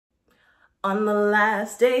On the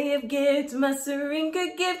last day of Giftmas, Serene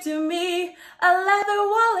could give to me a leather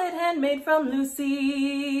wallet handmade from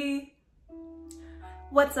Lucy.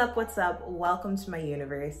 What's up, what's up? Welcome to my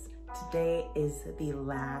universe. Today is the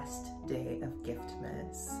last day of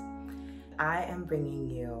Giftmas. I am bringing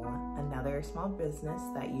you another small business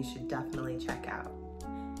that you should definitely check out.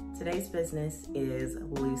 Today's business is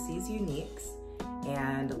Lucy's Uniques,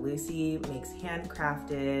 and Lucy makes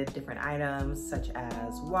handcrafted different items such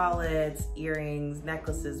as wallets, earrings,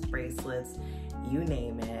 necklaces, bracelets, you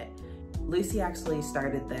name it. Lucy actually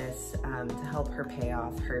started this to help her pay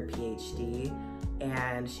off her PhD,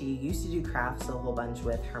 and she used to do crafts a whole bunch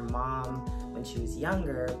with her mom when she was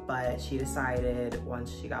younger, but she decided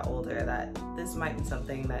once she got older that this might be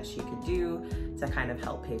something that she could do to kind of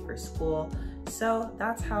help pay for school. So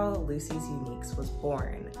that's how Lucy's Uniques was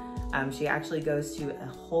born. She actually goes to a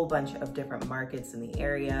whole bunch of different markets in the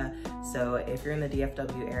area. So if you're in the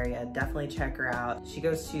DFW area, definitely check her out. She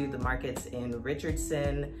goes to the markets in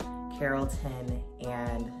Richardson, Carrollton,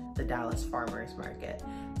 and the Dallas Farmers Market.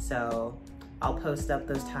 So I'll post up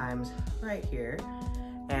those times right here,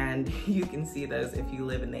 and you can see those if you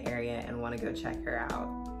live in the area and want to go check her out.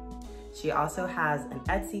 She also has an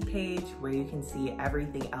Etsy page where you can see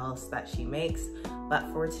everything else that she makes, but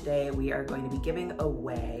for today we are going to be giving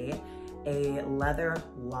away a leather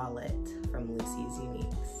wallet from Lucy's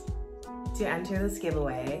Uniques. To enter this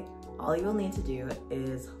giveaway, all you will need to do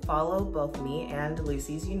is follow both me and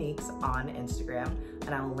Lucy's Uniques on Instagram,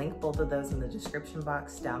 and I will link both of those in the description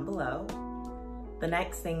box down below. The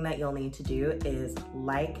next thing that you'll need to do is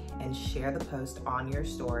like and share the post on your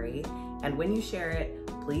story. And when you share it,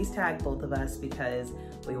 please tag both of us because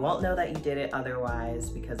we won't know that you did it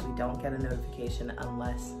otherwise, because we don't get a notification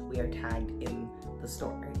unless we are tagged in the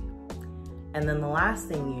story. And then the last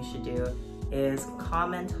thing you should do is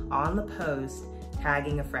comment on the post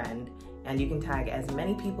tagging a friend, and you can tag as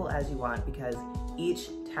many people as you want because each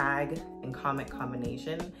tag and comment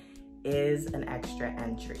combination is an extra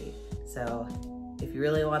entry. So if you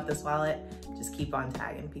really want this wallet, just keep on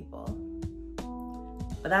tagging people.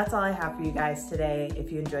 But that's all I have for you guys today.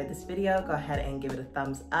 If you enjoyed this video, go ahead and give it a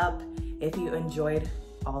thumbs up. If you enjoyed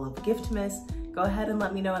all of Giftmas, go ahead and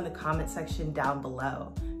let me know in the comment section down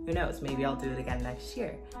below. Who knows, maybe I'll do it again next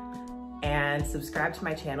year. And subscribe to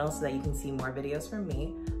my channel so that you can see more videos from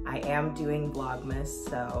me. I am doing Vlogmas,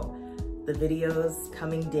 so the videos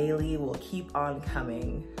coming daily will keep on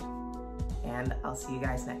coming. And I'll see you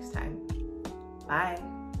guys next time. Bye.